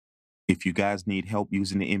If you guys need help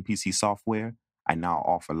using the MPC software, I now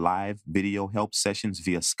offer live video help sessions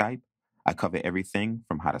via Skype. I cover everything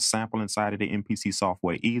from how to sample inside of the MPC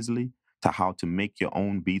software easily to how to make your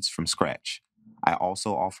own beats from scratch. I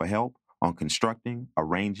also offer help on constructing,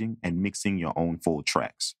 arranging, and mixing your own full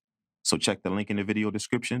tracks. So check the link in the video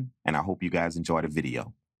description, and I hope you guys enjoy the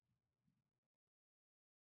video.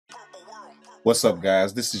 What's up,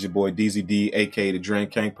 guys? This is your boy DZD, aka the Drain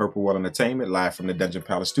Kang, Purple World Entertainment, live from the Dungeon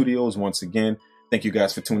Palace Studios. Once again, thank you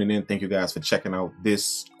guys for tuning in. Thank you guys for checking out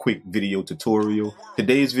this quick video tutorial.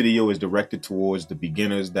 Today's video is directed towards the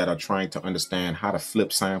beginners that are trying to understand how to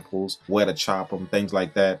flip samples, where to chop them, things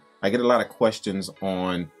like that. I get a lot of questions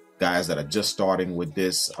on guys that are just starting with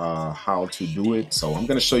this, how to do it. So I'm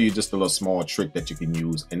going to show you just a little small trick that you can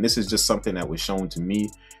use. And this is just something that was shown to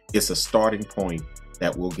me. It's a starting point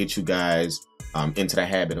that will get you guys into the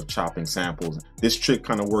habit of chopping samples. This trick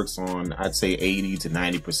kind of works on, I'd say 80 to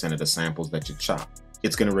 90% of the samples that you chop.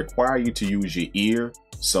 It's going to require you to use your ear.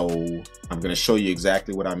 So I'm going to show you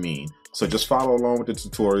exactly what I mean. So just follow along with the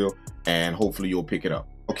tutorial and hopefully you'll pick it up.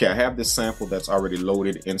 Okay, I have this sample that's already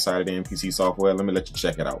loaded inside of the MPC software. Let me let you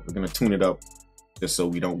check it out. We're going to tune it up just so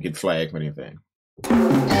we don't get flagged for anything.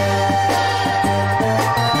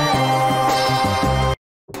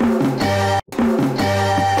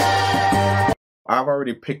 I've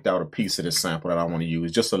already picked out a piece of this sample that I want to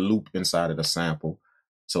use, just a loop inside of the sample.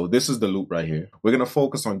 So this is the loop right here. We're going to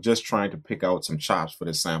focus on just trying to pick out some chops for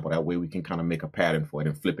this sample. That way we can kind of make a pattern for it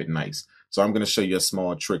and flip it nice. So I'm going to show you a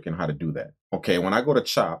small trick on how to do that. Okay, when I go to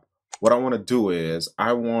chop, what I want to do is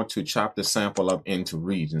I want to chop the sample up into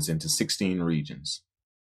regions, into 16 regions.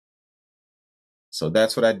 So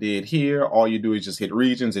that's what I did here. All you do is just hit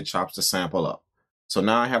regions, it chops the sample up. So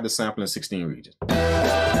now I have the sample in 16 regions.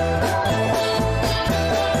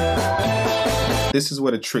 This is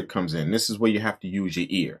where the trick comes in. This is where you have to use your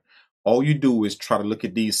ear. All you do is try to look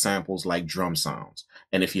at these samples like drum sounds.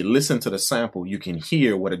 And if you listen to the sample, you can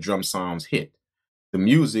hear where the drum sounds hit. The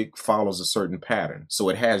music follows a certain pattern, so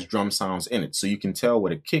it has drum sounds in it. So you can tell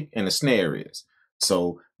where the kick and the snare is.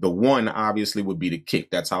 So the one obviously would be the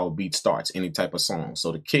kick. That's how a beat starts, any type of song.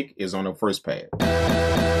 So the kick is on the first pad.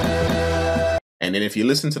 And then if you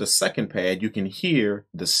listen to the second pad, you can hear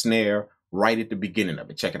the snare right at the beginning of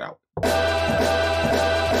it. Check it out.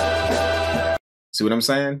 See what I'm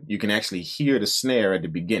saying? You can actually hear the snare at the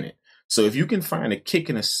beginning. So if you can find a kick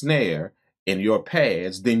and a snare in your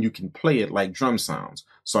pads, then you can play it like drum sounds.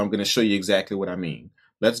 So I'm going to show you exactly what I mean.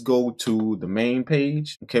 Let's go to the main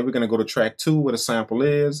page. Okay, we're going to go to track 2 where the sample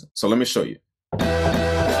is. So let me show you.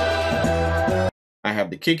 I have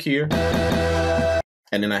the kick here,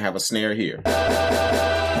 and then I have a snare here.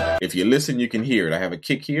 If you listen, you can hear it. I have a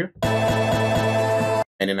kick here,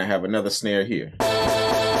 and then I have another snare here.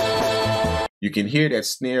 You can hear that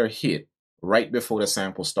snare hit right before the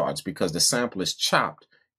sample starts because the sample is chopped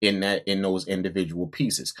in those individual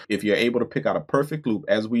pieces. If you're able to pick out a perfect loop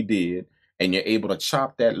as we did, and you're able to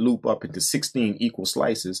chop that loop up into 16 equal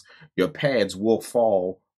slices, your pads will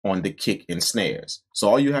fall on the kick and snares. So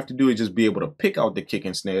all you have to do is just be able to pick out the kick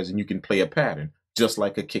and snares, and you can play a pattern just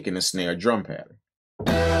like a kick and a snare drum pattern.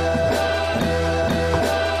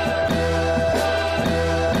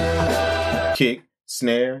 Kick,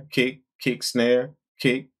 snare, kick, kick, snare,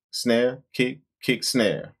 kick, snare, kick, kick,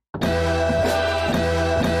 snare.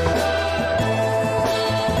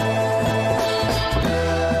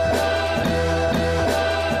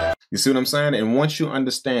 You see what I'm saying? And once you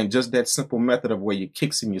understand just that simple method of where your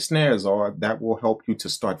kicks and your snares are, that will help you to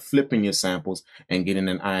start flipping your samples and getting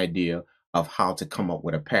an idea of how to come up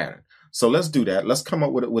with a pattern. So let's do that. Let's come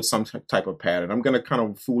up with some type of pattern. I'm going to kind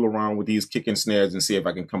of fool around with these kick and snares and see if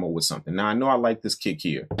I can come up with something. Now, I know I like this kick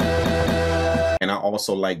here, and I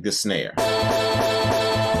also like this snare.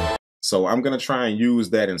 So I'm going to try and use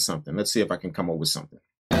that in something. Let's see if I can come up with something.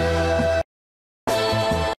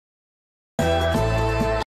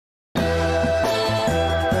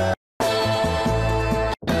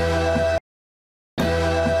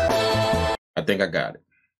 I think I got it.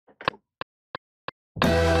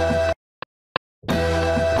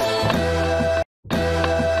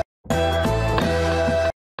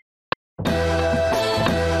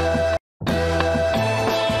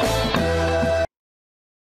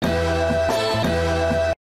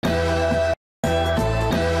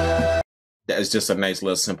 That is just a nice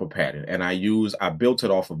little simple pattern. And I built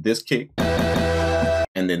it off of this kick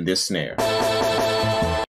and then this snare.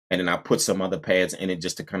 And then I put some other pads in it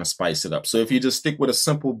just to kind of spice it up. So if you just stick with a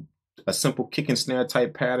simple kick and snare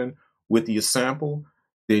type pattern with your sample,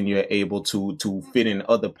 then you're able to fit in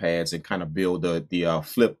other pads and kind of build the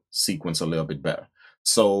flip sequence a little bit better.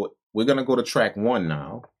 So we're going to go to track 1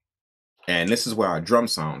 now. And this is where our drum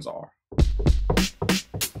sounds are.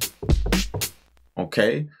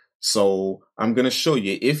 Okay, so I'm gonna show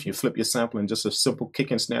you, if you flip your sample in just a simple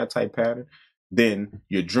kick and snare type pattern, then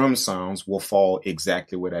your drum sounds will fall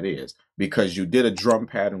exactly where that is, because you did a drum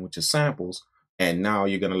pattern with your samples, and now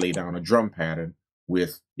you're gonna lay down a drum pattern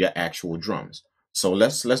with your actual drums. So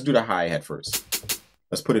let's do the hi-hat first.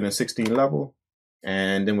 Let's put it in 16 level,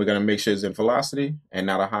 and then we're gonna make sure it's in velocity, and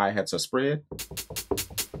now the hi-hats are spread.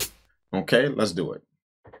 Okay, let's do it.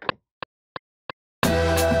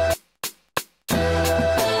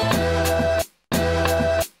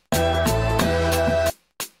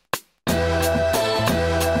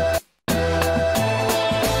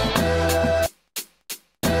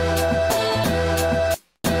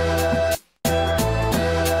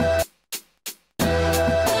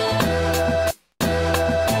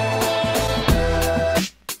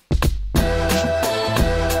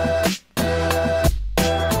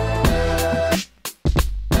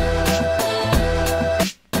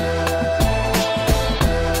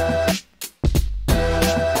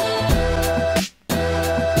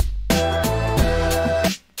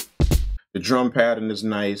 The drum pattern is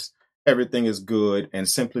nice, everything is good, and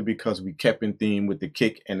simply because we kept in theme with the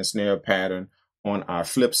kick and the snare pattern on our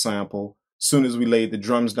flip sample, soon as we laid the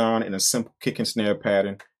drums down in a simple kick and snare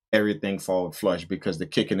pattern, everything falls flush, because the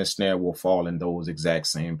kick and the snare will fall in those exact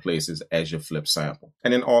same places as your flip sample.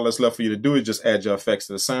 And then all that's left for you to do is just add your effects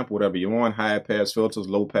to the sample, whatever you want: high pass filters,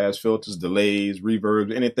 low pass filters, delays,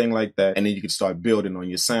 reverbs, anything like that. And then you can start building on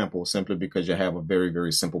your sample, simply because you have a very,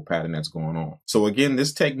 very simple pattern that's going on. So again,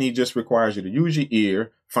 this technique just requires you to use your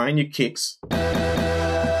ear, find your kicks,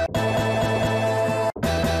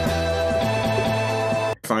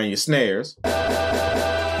 find your snares,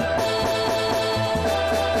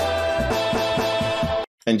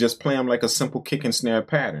 and just play them like a simple kick and snare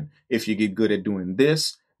pattern. If you get good at doing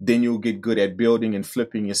this, then you'll get good at building and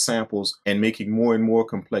flipping your samples and making more and more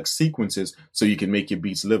complex sequences, so you can make your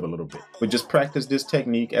beats live a little bit. But just practice this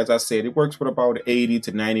technique. As I said, it works with about 80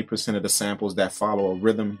 to 90% of the samples that follow a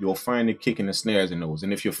rhythm. You'll find the kick and the snares in those.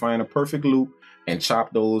 And if you find a perfect loop and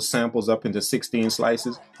chop those samples up into 16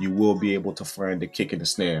 slices, you will be able to find the kick and the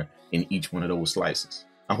snare in each one of those slices.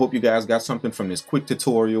 I hope you guys got something from this quick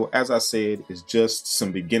tutorial. As I said, it's just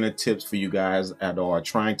some beginner tips for you guys that are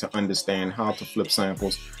trying to understand how to flip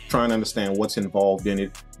samples, trying to understand what's involved in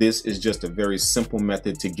it. This is just a very simple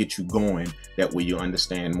method to get you going. That way you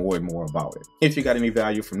understand more and more about it. If you got any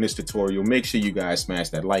value from this tutorial, make sure you guys smash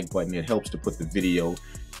that like button. It helps to put the video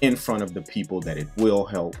in front of the people that it will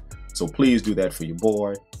help. So please do that for your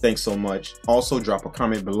boy. Thanks so much. Also, drop a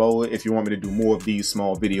comment below if you want me to do more of these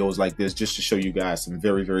small videos like this, just to show you guys some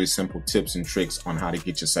very, very simple tips and tricks on how to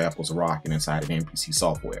get your samples rocking inside of MPC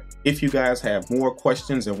software. If you guys have more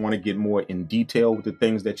questions and want to get more in detail with the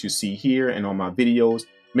things that you see here and on my videos,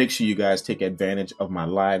 make sure you guys take advantage of my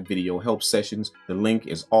live video help sessions. The link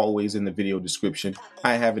is always in the video description.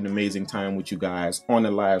 I have an amazing time with you guys on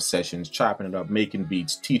the live sessions, chopping it up, making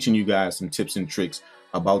beats, teaching you guys some tips and tricks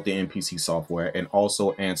about the MPC software, and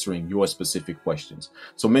also answering your specific questions.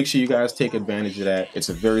 So make sure you guys take advantage of that. It's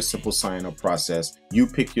a very simple sign-up process. You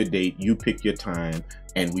pick your date, you pick your time,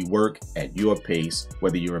 and we work at your pace.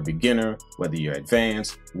 Whether you're a beginner, whether you're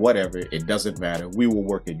advanced, whatever, it doesn't matter. We will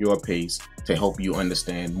work at your pace to help you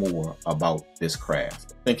understand more about this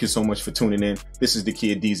craft. Thank you so much for tuning in. This is the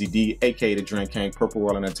kid DZD, aka the Drink Kang, Purple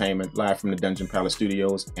World Entertainment, live from the Dungeon Palace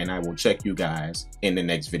Studios, and I will check you guys in the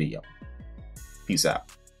next video. Peace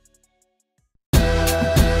out.